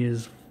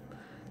premiers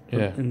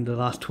in the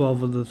last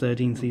 12 of the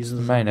 13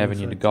 seasons. It's the main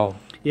avenue to goal.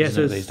 Yeah,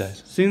 so these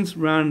days. Since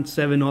round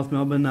 7, North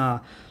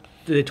Melbourne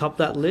they top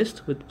that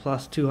list with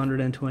plus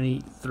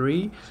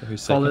 223,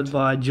 followed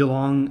by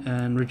Geelong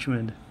and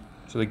Richmond.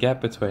 So the gap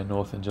between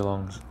North and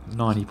Geelong's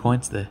 90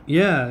 points there.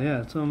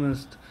 Yeah, it's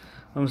almost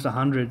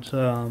 100.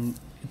 So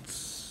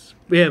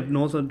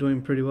North are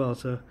doing pretty well.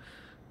 So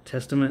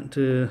testament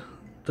to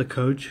the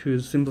coach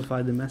who's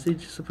simplified the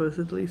message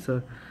supposedly.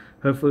 So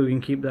hopefully we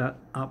can keep that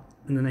up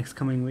in the next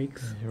coming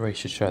weeks. Yeah, Reece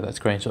should show that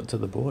screenshot to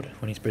the board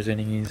when he's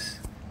presenting his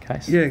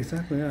case. Yeah,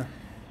 exactly. Yeah.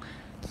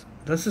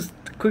 Let's just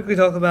quickly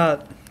talk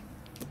about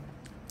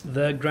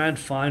the grand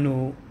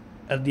final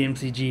at the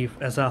MCG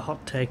as our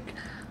hot take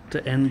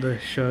to end the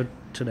show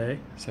today.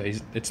 So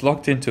it's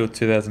locked until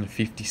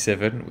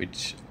 2057,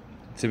 which,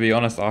 to be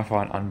honest, I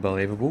find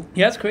unbelievable.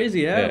 Yeah, it's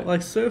crazy. Yeah,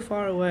 like so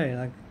far away.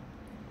 Like,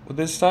 well,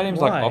 there's stadiums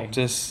like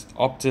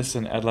Optus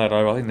and Adelaide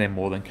Oval. I think they're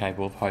more than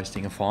capable of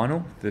hosting a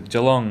final. The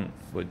Geelong,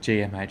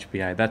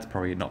 GMHBA, that's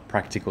probably not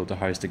practical to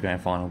host a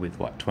grand final with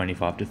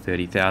 25 to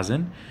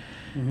 30,000.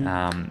 Mm-hmm.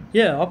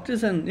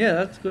 Optus and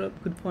that's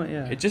good point.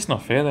 Yeah, it's just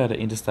not fair though to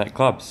interstate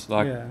clubs.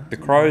 Like the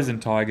Crows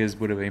and Tigers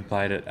would have been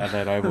played at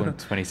Adelaide Oval in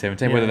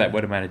 2017. Whether that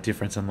would have made a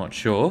difference, I'm not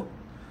sure.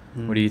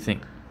 What do you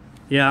think?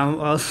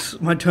 Yeah,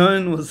 my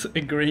tone was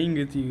agreeing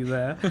with you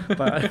there,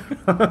 but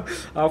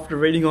after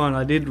reading on,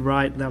 I did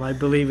write that I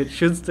believe it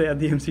should stay at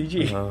the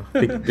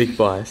MCG. Big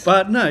bias.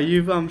 But no,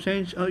 you've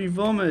changed. You've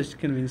almost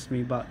convinced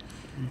me, but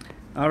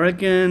I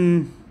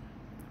reckon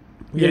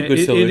a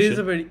good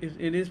solution.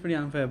 It is pretty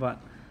unfair, but.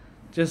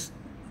 Just,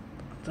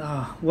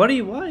 why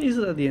is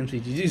it at the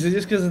MCG? Is it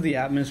just because of the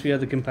atmosphere,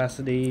 the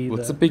capacity? Well,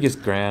 it's the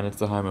biggest ground. It's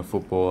the home of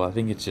football. I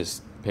think it's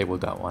just people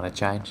don't want to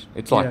change.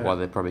 It's like why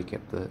they probably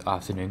kept the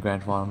afternoon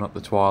grand final, not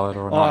the twilight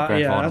or a night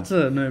grand final. Yeah, that's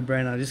a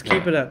no-brainer. Just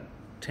keep it at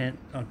 10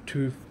 or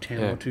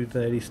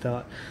 2:30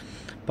 start.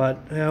 But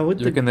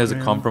you reckon there's a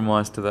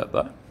compromise to that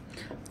though,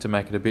 to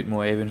make it a bit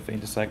more even for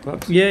interstate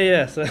clubs?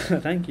 Yeah. So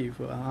thank you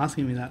for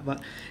asking me that.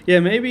 But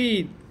yeah,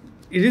 maybe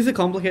it is a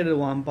complicated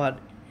one, but.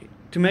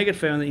 To make it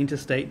fair on the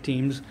interstate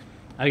teams,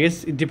 I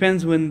guess it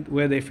depends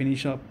where they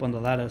finish up on the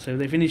ladder. So if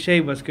they finish,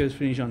 West Coast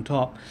finish on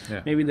top,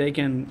 maybe they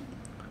can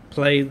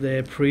play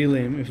their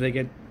prelim if they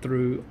get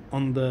through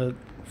on the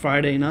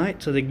Friday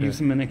night, so that gives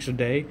them an extra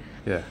day.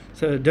 Yeah.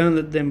 So don't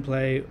let them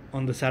play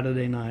on the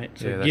Saturday night.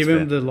 So give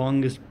them the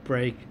longest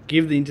break.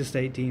 Give the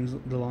interstate teams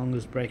the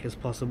longest break as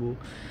possible.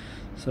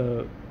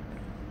 So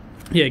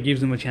it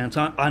gives them a chance.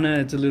 I know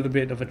it's a little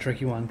bit of a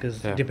tricky one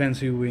because it depends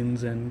who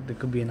wins and there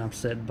could be an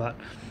upset, but.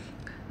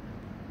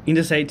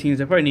 Interstate teams,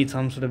 they probably need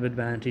some sort of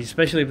advantage,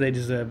 especially if they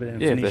deserve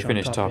it and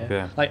finish on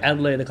top. Like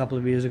Adelaide a couple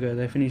of years ago,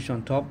 they finished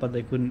on top, but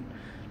they couldn't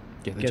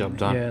get the job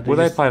done.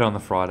 They played on the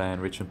Friday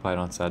and Richmond played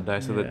on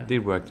Saturday, so that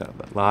did work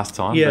that last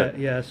time. Yeah,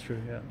 that's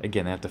true. Yeah.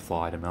 Again, they have to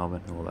fly to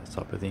Melbourne and all that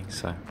type of thing.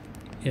 So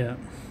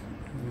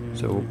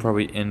So we'll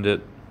probably end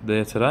it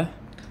there today.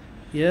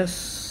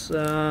 Yes,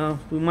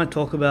 we might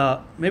talk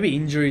about maybe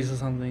injuries or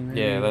something.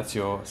 Maybe. Yeah, that's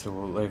so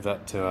we'll leave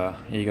that to.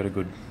 You got a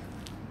good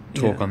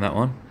talk on that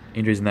one.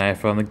 Injuries in the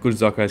AFL, and the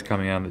Goodes doco is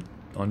coming out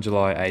on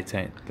July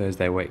 18th,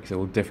 Thursday week, so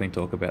we'll definitely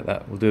talk about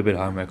that. We'll do a bit of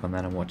homework on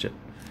that and watch it.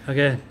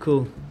 Okay,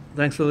 cool.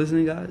 Thanks for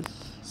listening, guys.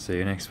 See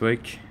you next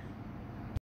week.